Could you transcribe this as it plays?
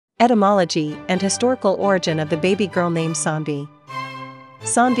Etymology and historical origin of the baby girl named Saanvi.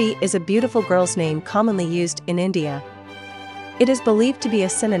 Saanvi is a beautiful girl's name commonly used in India. It is believed to be a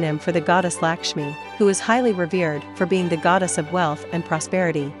synonym for the goddess Lakshmi, who is highly revered for being the goddess of wealth and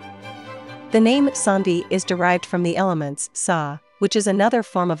prosperity. The name Saanvi is derived from the elements Sa, which is another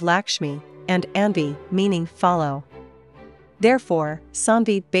form of Lakshmi, and Anvi, meaning follow. Therefore,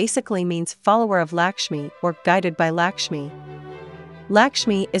 Saanvi basically means follower of Lakshmi or guided by Lakshmi.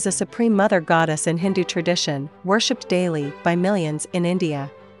 Lakshmi is a supreme mother goddess in Hindu tradition, worshipped daily by millions in India.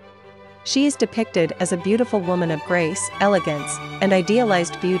 She is depicted as a beautiful woman of grace, elegance, and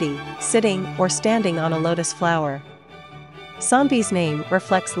idealized beauty, sitting or standing on a lotus flower. Saanvi's name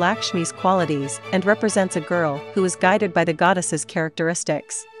reflects Lakshmi's qualities and represents a girl who is guided by the goddess's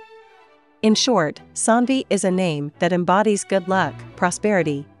characteristics. In short, Saanvi is a name that embodies good luck,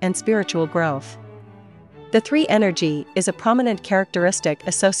 prosperity, and spiritual growth. The 3 energy is a prominent characteristic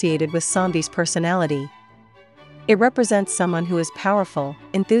associated with Saanvi's personality. It represents someone who is powerful,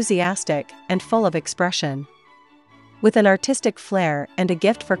 enthusiastic, and full of expression. With an artistic flair and a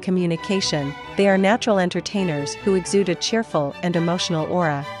gift for communication, they are natural entertainers who exude a cheerful and emotional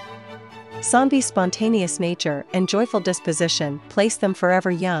aura. Saanvi's spontaneous nature and joyful disposition place them forever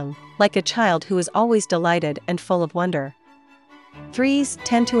young, like a child who is always delighted and full of wonder. 3s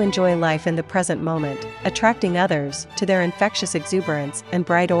tend to enjoy life in the present moment, attracting others to their infectious exuberance and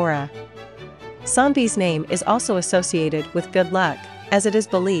bright aura. Saanvi's name is also associated with good luck, as it is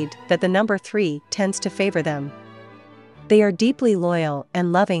believed that the number 3 tends to favor them. They are deeply loyal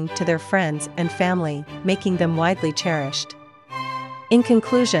and loving to their friends and family, making them widely cherished. In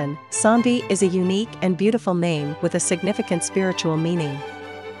conclusion, Saanvi is a unique and beautiful name with a significant spiritual meaning.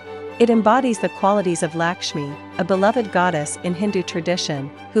 It embodies the qualities of Lakshmi, a beloved goddess in Hindu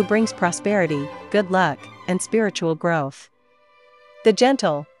tradition, who brings prosperity, good luck, and spiritual growth. The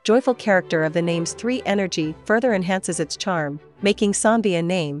gentle, joyful character of the name's 3 energy further enhances its charm, making Saanvi a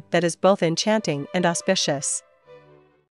name that is both enchanting and auspicious.